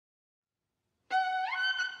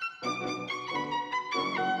Let's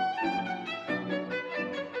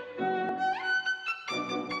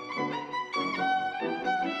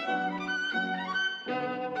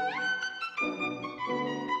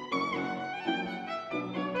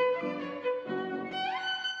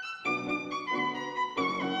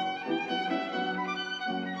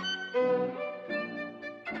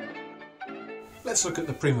look at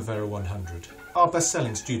the Primavera 100, our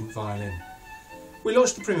best-selling student violin. We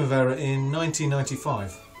launched the Primavera in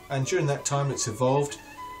 1995, and during that time it's evolved,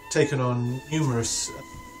 taken on numerous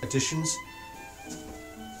editions.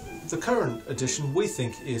 The current edition, we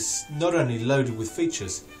think, is not only loaded with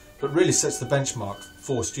features, but really sets the benchmark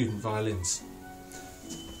for student violins.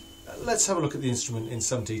 Let's have a look at the instrument in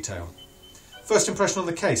some detail. First impression on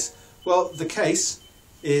the case. Well, the case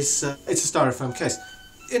is it's a styrofoam case.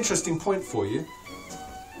 Interesting point for you.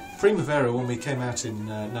 Primavera, when we came out in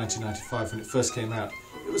 1995, when it first came out,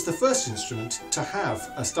 it was the first instrument to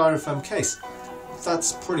have a styrofoam case.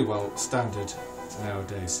 That's pretty well standard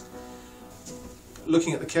nowadays.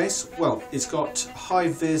 Looking at the case, well, it's got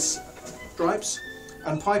high-vis stripes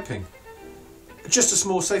and piping. Just a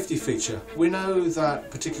small safety feature. We know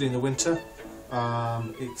that, particularly in the winter,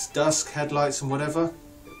 it's dusk, headlights and whatever,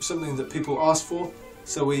 something that people ask for,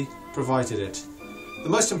 so we provided it. The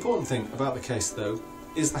most important thing about the case, though,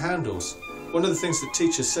 is the handles. One of the things that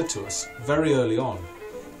teachers said to us very early on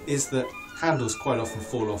is that handles quite often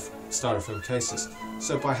fall off styrofoam cases.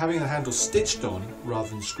 So by having the handles stitched on rather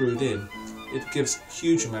than screwed in, it gives a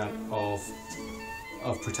huge amount of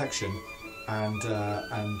protection, and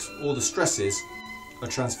all the stresses are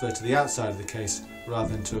transferred to the outside of the case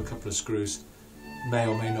rather than to a couple of screws may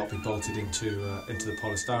or may not be bolted into the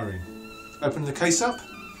polystyrene. Open the case up,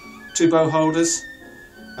 2 bow holders,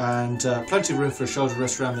 and plenty of room for a shoulder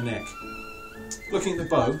rest around the neck. Looking at the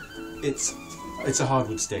bow, it's a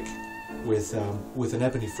hardwood stick with an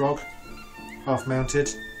ebony frog, half mounted,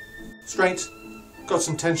 straight, got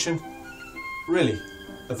some tension. Really,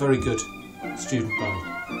 a very good student bow.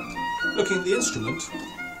 Looking at the instrument,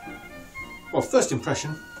 well, first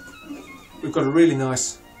impression, we've got a really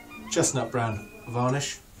nice chestnut brown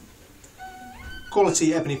varnish.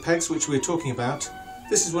 Quality ebony pegs, which we were talking about.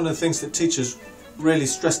 This is one of the things that teachers really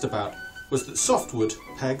stressed about, was that softwood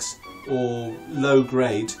pegs or low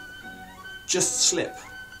grade just slip.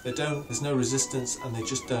 There's no resistance, and they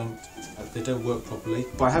just don't work properly.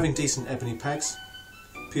 By having decent ebony pegs,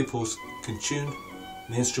 pupils can tune,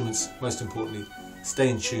 and the instruments, most importantly, stay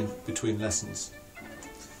in tune between lessons.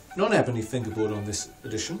 Non-ebony fingerboard on this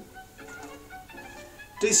edition.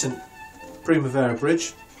 Decent Primavera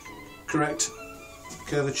bridge, correct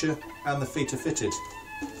curvature, and the feet are fitted.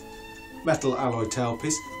 Metal alloy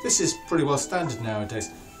tailpiece. This is pretty well standard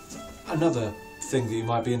nowadays. Another thing that you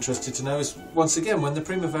might be interested to know is, once again, when the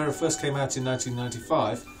Primavera first came out in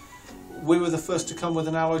 1995, we were the first to come with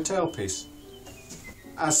an alloy tailpiece.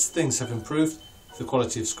 As things have improved, the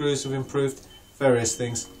quality of screws have improved, various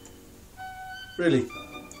things. Really,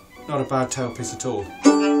 not a bad tailpiece at all.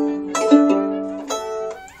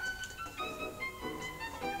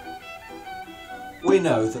 We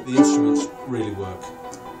know that the instruments really work.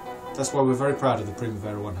 That's why we're very proud of the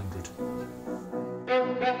Primavera 100.